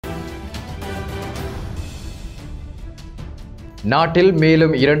நாட்டில்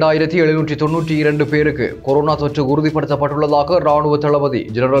மேலும் 2792 பேருக்கு கொரோனா தொற்று உறுதிப்படுத்தப்பட்டுள்ளதாக ராணுவ தளபதி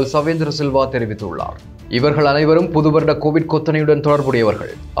ஜெனரல் சவேந்திர சில்வா தெரிவித்துள்ளார். இவர்கள் அனைவரும் புதுவருட கோவிட் கொத்தனையுடன்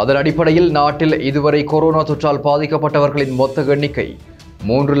தொடர்புடையவர்கள். அதன் அடிப்படையில் நாட்டில் இதுவரை கொரோனா தொற்றால் பாதிக்கப்பட்டவர்களின் மொத்த எண்ணிக்கை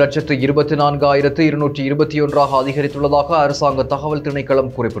 3,24,221 அதிகரித்துள்ளதாக அரசாங்க தகவல்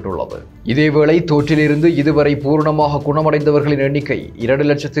திணைக்களம் குறிப்பிட்டுள்ளது. இதேவேளை தொற்றிலிருந்து இதுவரை பூரணமாக குணமடைந்தவர்களின் எண்ணிக்கை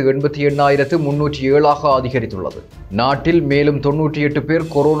 2,88,307 அதிகரித்துள்ளது. நாட்டில் மேலும் 98 பேர்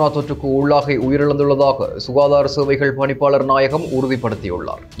கொரோனா தொற்றுக்கு உள்ளாகி உயிரிழந்துள்ளதாக சுகாதார சேவைகள் பணிப்பாளர் நாயகம்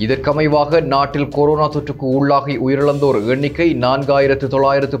உறுதிப்படுத்தியுள்ளார். இதற்கமைவாக நாட்டில் கொரோனா தொற்றுக்கு உள்ளாகி உயிரிழந்தோர் எண்ணிக்கை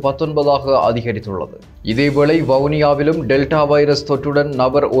 4,919 அதிகரித்துள்ளது. இதேவேளை வவுனியாவிலும் டெல்டா வைரஸ் தொற்றுடன்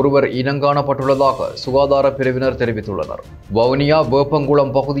நபர் ஒருவர் இனங்காணப்பட்டுள்ளதாக சுகாதார பிரிவினர் தெரிவித்துள்ளனர். வவுனியா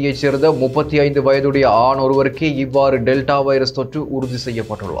வேப்பங்குளம் பகுதியைச் சேர்ந்த 35 வயதுடைய ஆண் ஒருவருக்கே இவ்வாறு டெல்டா வைரஸ் தொற்று உறுதி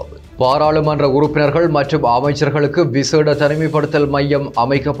செய்யப்பட்டுள்ளது. பாராளுமன்ற உறுப்பினர்கள் மற்றும் அமைச்சர்களுக்கு விசேட தனிமைப்படுத்தல் மையம்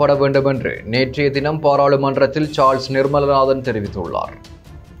அமைக்கப்பட வேண்டும் என்று நேற்றைய தினம் பாராளுமன்றத்தில் சார்ல்ஸ் நிர்மலநாதன் தெரிவித்துள்ளார்.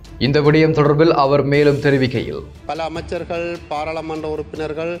 இந்த விடயம் தொடர்பில் அவர் மேலும் தெரிவிக்கையில், பல அமைச்சர்கள் பாராளுமன்ற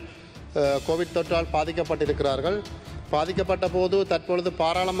உறுப்பினர்கள் கோவிட் தொற்றால் பாதிக்கப்பட்டிருக்கிறார்கள். பாதிக்கப்பட்ட போது தற்பொழுது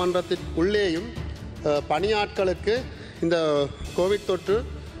பாராளுமன்றத்தின் உள்ளேயும் பணியாட்களுக்கு இந்த கோவிட் தொற்று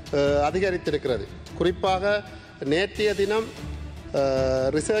அதிகரித்திருக்கிறது. குறிப்பாக நேற்றைய தினம்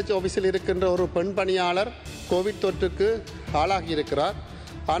ரிசர்ச் ஆஃபீஸில் இருக்கின்ற ஒரு பெண் பணியாளர் கோவிட் தொற்றுக்கு ஆளாகியிருக்கிறார்.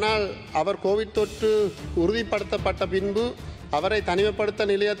 ஆனால் அவர் கோவிட் தொற்று உறுதிப்படுத்தப்பட்ட பின்பு அவரை தனிமைப்படுத்த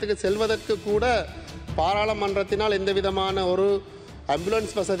நிலையத்துக்கு செல்வதற்கு கூட பாராளுமன்றத்தினால் எந்த விதமான ஒரு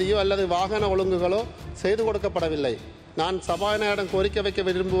ஆம்புலன்ஸ் வசதியோ அல்லது வாகன ஒழுங்குகளோ செய்து கொடுக்கப்படவில்லை. நான் சபாநாயகரிடம் கோரிக்கை வைக்க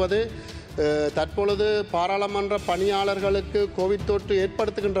விரும்புவது, தற்பொழுது பாராளுமன்ற பணியாளர்களுக்கு கோவிட் தொற்று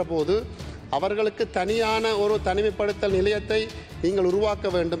ஏற்படுத்துகின்ற போது அவர்களுக்கு தனியான ஒரு தனிமைப்படுத்தல் நிலையத்தை நீங்கள் உருவாக்க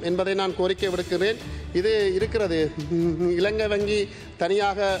வேண்டும் என்பதை நான் கோரிக்கை விடுக்கிறேன். இது இருக்கிறது. இலங்கை வங்கி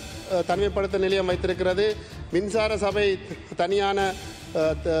தனியாக தனிமைப்படுத்தல் நிலையம் வைத்திருக்கிறது. மின்சார சபை தனியான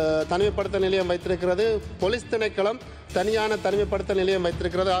தனிமைப்படுத்தல் நிலையம் வைத்திருக்கிறது. போலீஸ் திணைக்களம் தனியான தனிமைப்படுத்தல் நிலையம்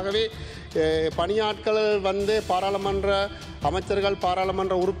வைத்திருக்கிறது. ஆகவே பணியாட்கள் வந்து பாராளுமன்ற அமைச்சர்கள்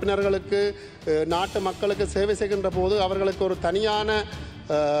பாராளுமன்ற உறுப்பினர்களுக்கு நாட்டு மக்களுக்கு சேவை செய்கின்ற போது அவர்களுக்கு ஒரு தனியான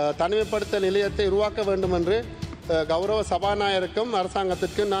தனிமைப்படுத்தல் நிலையத்தை உருவாக்க வேண்டும் என்று கௌரவ சபாநாயகருக்கும்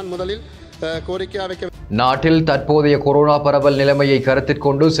அரசாங்கத்திற்கும் நான் முதலில் கோரிக்கை வைக்க. நாட்டில் தற்போதைய கொரோனா பரவல் நிலைமையை கருத்தில்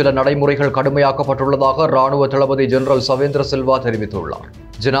கொண்டு சில நடைமுறைகள் கடுமையாக்கப்பட்டுள்ளதாக ராணுவ தளபதி ஜெனரல் சவேந்திர சில்வா தெரிவித்துள்ளார்.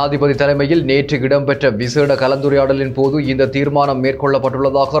 ஜனாதிபதி தலைமையில் நேற்று இடம்பெற்ற விசேட கலந்துரையாடலின் போது இந்த தீர்மானம்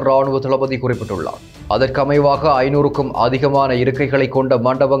மேற்கொள்ளப்பட்டுள்ளதாக ராணுவ தளபதி குறிப்பிட்டுள்ளார். அதற்கமைவாக 500க்கும் அதிகமான இருக்கைகளை கொண்ட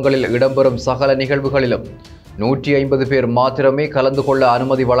மண்டபங்களில் இடம்பெறும் சகல நிகழ்வுகளிலும் 150 பேர் மாத்திரமே கலந்து கொள்ள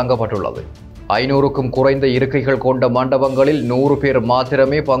அனுமதி வழங்கப்பட்டுள்ளது. 500க்கும் குறைந்த இருக்கைகள் கொண்ட மண்டபங்களில் 100 பேர்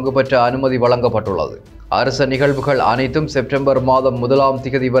மாத்திரமே பங்கு பெற்ற அனுமதி வழங்கப்பட்டுள்ளது. அரச நிகழ்வுகள் அனைத்தும் செப்டம்பர் மாதம் 1ஆம்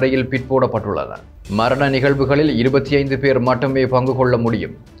தேதி வரையில் பிற்போடப்பட்டுள்ளன. மரண நிகழ்வுகளில் 25 பேர் மட்டுமே பங்கு கொள்ள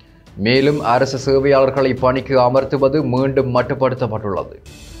முடியும். மேலும் அரசு சேவையாளர்களை பணிக்கு அமர்த்துவது மீண்டும் மட்டுப்படுத்தப்பட்டுள்ளது.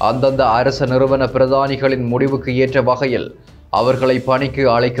 அந்தந்த அரச நிறுவன பிரதானிகளின் முடிவுக்கு ஏற்ற வகையில் அவர்களை பணிக்கு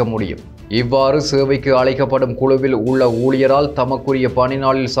அழைக்க முடியும். இவ்வாறு சேவைக்கு அழைக்கப்படும் குழுவில் உள்ள ஊழியரால் தமக்குரிய பணி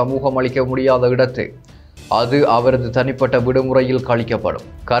நாளில் சமூகம் அளிக்க முடியாத இடத்து அது அவரது தனிப்பட்ட விடுமுறையில் கழிக்கப்படும்.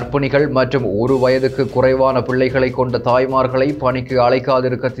 கர்ப்பிணிகள் மற்றும் 1 வயதுக்கு குறைவான பிள்ளைகளை கொண்ட தாய்மார்களை பணிக்கு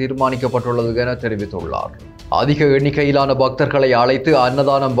அழைக்காதிருக்க தீர்மானிக்கப்பட்டுள்ளது என தெரிவித்துள்ளார். அதிக எண்ணிக்கையிலான பக்தர்களை அழைத்து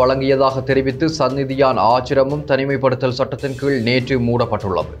அன்னதானம் வழங்கியதாக தெரிவித்து சந்நிதியான் ஆச்சிரமும் தனிமைப்படுத்தல் சட்டத்தின் கீழ் நேற்று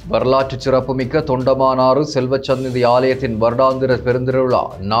மூடப்பட்டுள்ளது. வரலாற்று சிறப்புமிக்க தொண்டமானாறு செல்வச்சந்நிதி ஆலயத்தின் வருடாந்திர பெருந்திருவிழா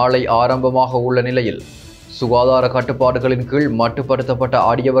நாளை ஆரம்பமாக உள்ள நிலையில் சுகாதார கட்டுப்பாடுகளின் கீழ் மட்டுப்படுத்தப்பட்ட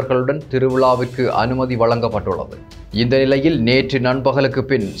அடியவர்களுடன் திருவிழாவிற்கு அனுமதி வழங்கப்பட்டுள்ளது. இந்த நிலையில் நேற்று நண்பகலுக்கு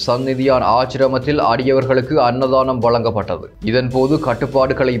பின் சந்நிதியான் ஆச்சிரமத்தில் அடியவர்களுக்கு அன்னதானம் வழங்கப்பட்டது. இதன்போது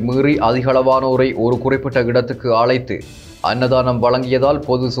கட்டுப்பாடுகளை மீறி அதிகளவானோரை ஒரு குறிப்பிட்ட இடத்துக்கு அழைத்து அன்னதானம் வழங்கியதால்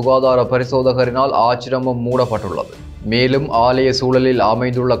பொது சுகாதார பரிசோதகரினால் ஆச்சிரமம் மூடப்பட்டுள்ளது. மேலும் ஆலய சூழலில்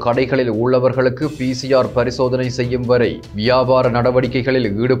அமைந்துள்ள கடைகளில் உள்ளவர்களுக்கு PCR பரிசோதனை செய்யும் வரை வியாபார நடவடிக்கைகளில்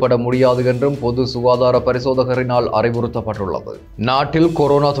ஈடுபட முடியாது என்றும் பொது சுகாதார பரிசோதகரினால் அறிவுறுத்தப்பட்டுள்ளது. நாட்டில்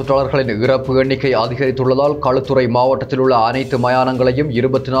கொரோனா தொற்றாளர்களின் இறப்பு எண்ணிக்கை அதிகரித்துள்ளதால் களுத்துறை மாவட்டத்தில் உள்ள அனைத்து மயானங்களையும்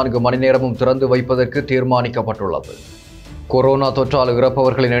 24 மணி நேரமும் திறந்து வைப்பதற்கு தீர்மானிக்கப்பட்டுள்ளது. கொரோனா தொற்றால்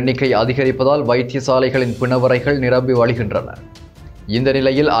இறப்பவர்களின் எண்ணிக்கை அதிகரிப்பதால் வைத்தியசாலைகளின் பிணவரைகள் நிரம்பி வழிகின்றன. இந்த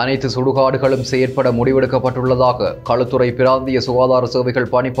நிலையில் அனைத்து சுடுகாடுகளும் செயற்பட முடிவெடுக்கப்பட்டுள்ளதாக களுத்துறை பிராந்திய சுகாதார சேவைகள்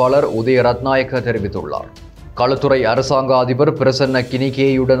பணிப்பாளர் உதய ரத்நாயக்க தெரிவித்துள்ளார். களுத்துறை அரசாங்க அதிபர் பிரசன்ன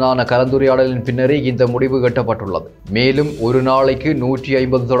கினிகேயுடனான கலந்துரையாடலின் பின்னரே இந்த முடிவு எட்டப்பட்டுள்ளது. மேலும் ஒரு நாளைக்கு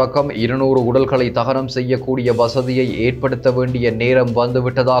 150 தொடக்கம் 200 உடல்களை தகனம் செய்யக்கூடிய வசதியை ஏற்படுத்த வேண்டிய நேரம்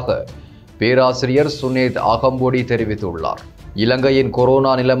வந்துவிட்டதாக பேராசிரியர் சுனேத் அகம்பொடி தெரிவித்துள்ளார். இலங்கையின்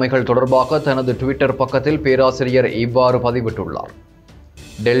கொரோனா நிலைமைகள் தொடர்பாக தனது ட்விட்டர் பக்கத்தில் பேராசிரியர் இவ்வாறு பதிவிட்டுள்ளார்.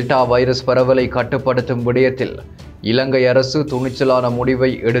 டெல்டா வைரஸ் பரவலை கட்டுப்படுத்தும் விடயத்தில் இலங்கை அரசு துணிச்சலான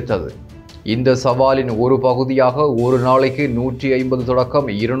முடிவை எடுத்தது. இந்த சவாலின் ஒரு பகுதியாக ஒரு நாளைக்கு 150 தொடக்கம்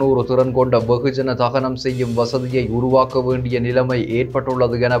 200 திறன் கொண்ட வெகுஜன தகனம் செய்யும் வசதியை உருவாக்க வேண்டிய நிலைமை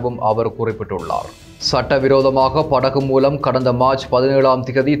ஏற்பட்டுள்ளது எனவும் அவர் குறிப்பிட்டுள்ளார். சட்டவிரோதமாக படகு மூலம் கடந்த மார்ச் 17ஆம்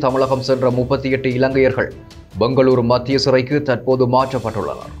தேதி தமிழகம் சென்ற 38 இலங்கையர்கள் பெங்களூரு மத்திய சிறைக்கு தற்போது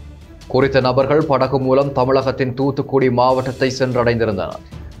மாற்றப்பட்டுள்ளனர். குறித்த நபர்கள் படகு மூலம் தமிழகத்தின் தூத்துக்குடி மாவட்டத்தை சென்றடைந்திருந்தனர்.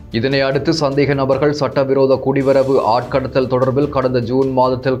 இதனை அடுத்து சந்தேக நபர்கள் சட்டவிரோத குடிவரவு ஆட்கடத்தல் தொடர்பில் கடந்த ஜூன்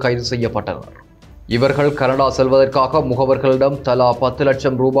மாதத்தில் கைது செய்யப்பட்டனர். இவர்கள் கனடா செல்வதற்காக முகவர்களிடம் தலா 10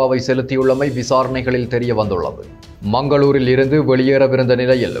 லட்சம் ரூபாவை செலுத்தியுள்ளமை விசாரணைகளில் தெரிய வந்துள்ளது. மங்களூரில் இருந்து வெளியேறவிருந்த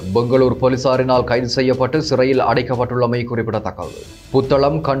நிலையில் பெங்களூர் போலீசாரினால் கைது செய்யப்பட்டு சிறையில் அடைக்கப்பட்டுள்ளமை குறிப்பிடத்தக்கது.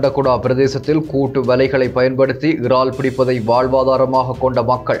 புத்தளம் கண்டகுடா பிரதேசத்தில் கூட்டு வலைகளை பயன்படுத்தி இறால் பிடிப்பதை வாழ்வாதாரமாக கொண்ட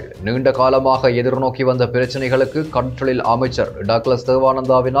மக்கள் நீண்ட காலமாக எதிர்நோக்கி வந்த பிரச்சினைகளுக்கு கடற்றொழில் அமைச்சர் டக்ளஸ்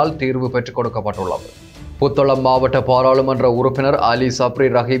தேவானந்தாவினால் தீர்வு பெற்றுக் கொடுக்கப்பட்டுள்ளது. புத்தளம் மாவட்ட பாராளுமன்ற உறுப்பினர் அலி சப்ரி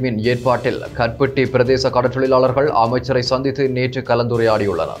ரஹீமின் ஏற்பாட்டில் கற்பட்டி பிரதேச கடற்றொழிலாளர்கள் அமைச்சரை சந்தித்து நேற்று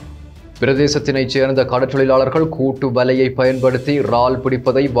கலந்துரையாடியுள்ளனர். பிரதேசத்தினைச் சேர்ந்த கடற்றொழிலாளர்கள் கூட்டு வலையை பயன்படுத்தி இறால்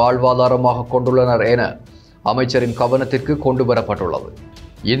பிடிப்பதை வாழ்வாதாரமாக கொண்டுள்ளனர் என அமைச்சரின் கவனத்திற்கு கொண்டு வரப்பட்டுள்ளது.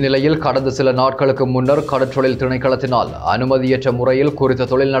 இந்நிலையில் கடந்த சில நாட்களுக்கு முன்னர் கடற்றொழில் திணைக்களத்தினால் அனுமதியற்ற முறையில் குறித்த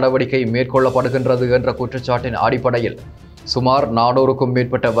தொழில் நடவடிக்கை மேற்கொள்ளப்படுகின்றது என்ற குற்றச்சாட்டின் அடிப்படையில் சுமார் 400க்கும்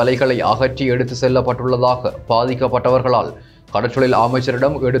மேற்பட்ட வலைகளை அகற்றி எடுத்து செல்லப்பட்டுள்ளதாக பாதிக்கப்பட்டவர்களால் கடற்றொழில்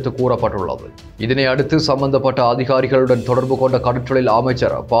அமைச்சரிடம் எடுத்து கூறப்பட்டுள்ளது. இதனை அடுத்து சம்பந்தப்பட்ட அதிகாரிகளுடன் தொடர்பு கொண்ட கடற்றொழில்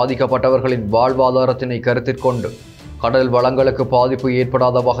அமைச்சர் பாதிக்கப்பட்டவர்களின் வாழ்வாதாரத்தினை கருத்தில் கொண்டு கடல் வளங்களுக்கு பாதிப்பு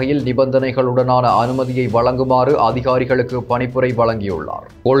ஏற்படாத வகையில் நிபந்தனைகளுடனான அனுமதியை வழங்குமாறு அதிகாரிகளுக்கு பணிப்புரை வழங்கியுள்ளார்.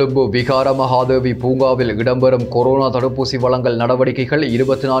 கொழும்பு விகார மகாதேவி பூங்காவில் இடம்பெறும் கொரோனா தடுப்பூசி வழங்கல் நடவடிக்கைகள்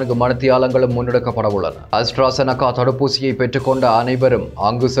 24 மணித்தியாலங்களும் முன்னெடுக்கப்பட உள்ளன. அஸ்ட்ராசெனகா தடுப்பூசியை பெற்றுக்கொண்ட அனைவரும்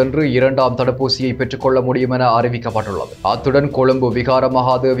அங்கு சென்று 2ஆம் தடுப்பூசியை பெற்றுக்கொள்ள முடியும் என அறிவிக்கப்பட்டுள்ளது. அத்துடன் கொழும்பு விகார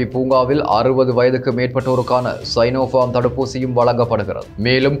மகாதேவி பூங்காவில் 60 வயதுக்கு மேற்பட்டோருக்கான சைனோஃபார்ம் தடுப்பூசியும் வழங்கப்படுகிறது.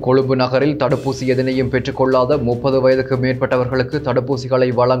 மேலும் கொழும்பு நகரில் தடுப்பூசி எதனையும் பெற்றுக்கொள்ளாத 30 வயதுக்கு மேற்பட்டவர்களுக்கு தடுப்பூசிகளை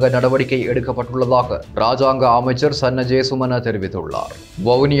வழங்க நடவடிக்கை எடுக்கப்பட்டுள்ளதாக ராஜாங்க அமைச்சர் சன்ன ஜேசுமன தெரிவித்துள்ளார்.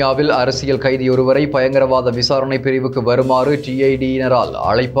 வவுனியாவில் அரசியல் கைதி ஒருவரை பயங்கரவாத விசாரணை பிரிவுக்கு வருமாறு டிஐடியினரால்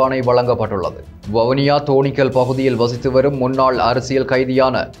அழைப்பாணை வழங்கப்பட்டுள்ளது. வவுனியா தோணிக்கல் பகுதியில் வசித்து வரும் முன்னாள் அரசியல்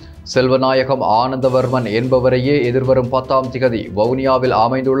கைதியான செல்வநாயகம் ஆனந்தவர்மன் என்பவரையே எதிர்வரும் 10ஆம் தேதி வவுனியாவில்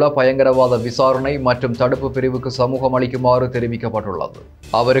அமைந்துள்ள பயங்கரவாத விசாரணை மற்றும் தடுப்பு பிரிவுக்கு சமூகம் அளிக்குமாறு தெரிவிக்கப்பட்டுள்ளது.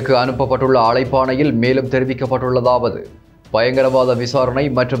 அவருக்கு அனுப்பப்பட்டுள்ள அழைப்பாணையில் மேலும் தெரிவிக்கப்பட்டுள்ளதாவது: பயங்கரவாத விசாரணை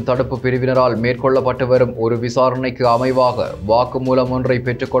மற்றும் தடுப்பு பிரிவினரால் மேற்கொள்ளப்பட்டு வரும் ஒரு விசாரணைக்கு அமைவாக வாக்குமூலம் ஒன்றை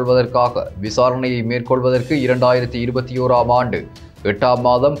பெற்றுக்கொள்வதற்காக விசாரணையை மேற்கொள்வதற்கு 2021ஆம் ஆண்டு 8ஆம்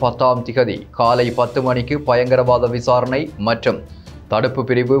மாதம் 10ஆம் தேதி காலை 10 மணிக்கு பயங்கரவாத விசாரணை மற்றும் தடுப்பு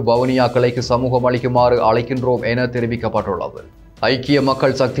பிரிவு வவுனியா கிளைக்கு சமூகம் அளிக்குமாறு அழைக்கின்றோம் என தெரிவிக்கப்பட்டுள்ளது. ஐக்கிய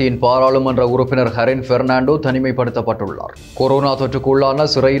மக்கள் சக்தியின் பாராளுமன்ற உறுப்பினர் ஹரின் பெர்னாண்டோ தனிமைப்படுத்தப்பட்டுள்ளார். கொரோனா தொற்றுக்குள்ளான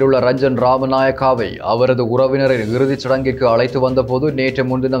சிறையில் உள்ள ரஞ்சன் ராமநாயக்காவை அவரது உறவினரின் இறுதிச் சடங்கிற்கு அழைத்து வந்தபோது நேற்று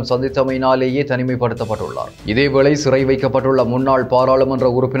முன்தினம் சந்தித்தமையினாலேயே தனிமைப்படுத்தப்பட்டுள்ளார். இதேவேளை சிறை வைக்கப்பட்டுள்ள முன்னாள் பாராளுமன்ற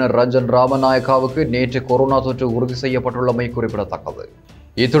உறுப்பினர் ரஞ்சன் ராமநாயக்காவுக்கு நேற்று கொரோனா தொற்று உறுதி செய்யப்பட்டுள்ளமை குறிப்பிடத்தக்கது.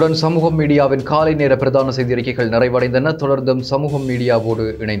 இத்துடன் சமூகம் மீடியாவின் காலை நேர பிரதான செய்தி அறிக்கைகள் நிறைவடைந்தன. தொடர்ந்தும் சமூகம் மீடியாவோடு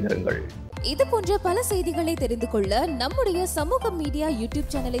இணைந்திருங்கள். இது போன்ற பல செய்திகளை தெரிந்து கொள்ள நம்முடைய சமூகம் மீடியா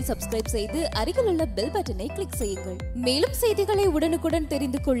யூடியூப் சேனலை சப்ஸ்கிரைப் செய்து அருகிலுள்ள பெல் பட்டனை கிளிக் செய்யுங்கள். மேலும் செய்திகளை உடனுக்குடன்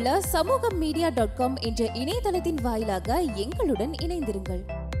தெரிந்து கொள்ள சமூகம்மீடியா.com என்ற இணையதளத்தின் வாயிலாக எங்களுடன் இணைந்திருங்கள்.